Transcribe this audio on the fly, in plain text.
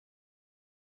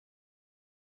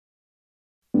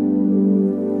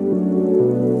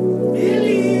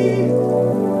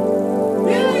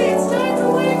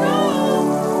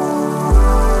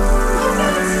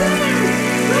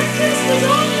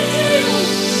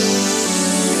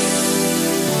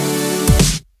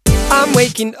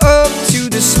waking up to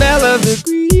the smell of the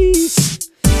grease.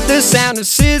 The sound of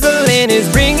sizzling is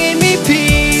bringing me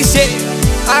peace. Yeah,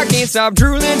 I can't stop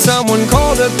drooling, someone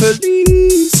call the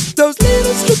police. Those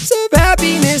little strips of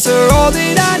happiness are all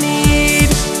that I need.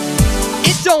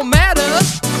 It don't matter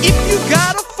if you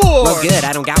got a fork. Well, good,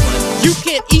 I don't got one. You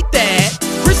can't eat that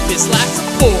crispy slice of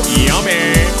pork.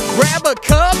 Yummy. Grab a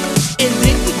cup and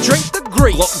then you drink the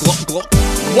grease. Glug, glug, glug.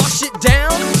 Wash it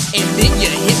down and then you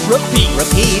hit repeat.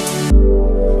 Repeat.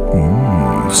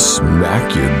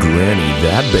 Smack your granny,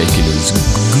 that bacon is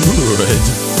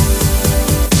good.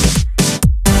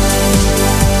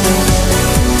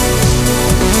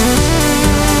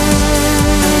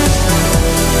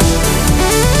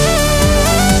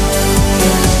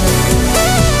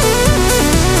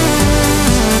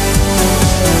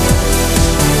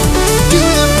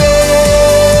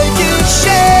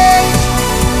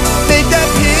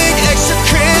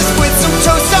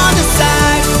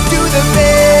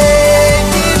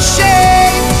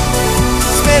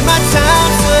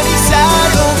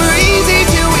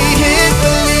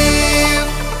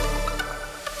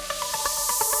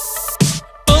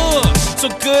 So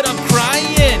good I'm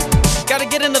crying. Gotta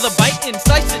get another bite and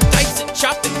slice it, dice it,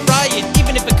 chop it, fry it.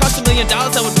 Even if it cost $1 million, I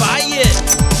would buy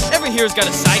it. Every hero's got a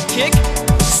sidekick,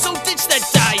 so ditch that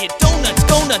diet. Donuts,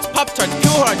 go nuts, Pop-Tarts,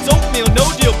 Pure Hearts, oatmeal, no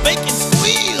deal, bacon,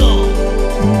 squeal.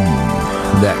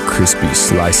 That crispy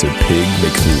slice of pig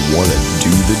makes me wanna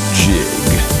do the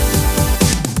jig.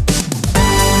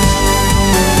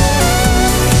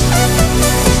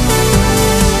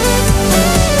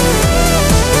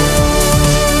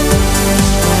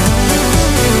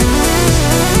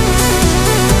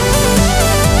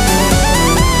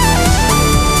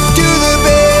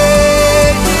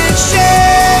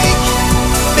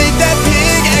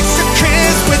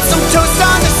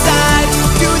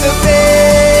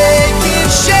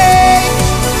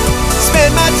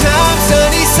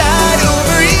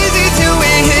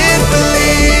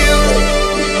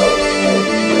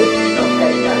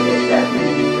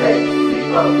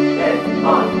 C-O-S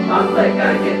on, I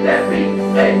gotta get that beat,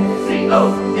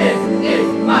 A-C-O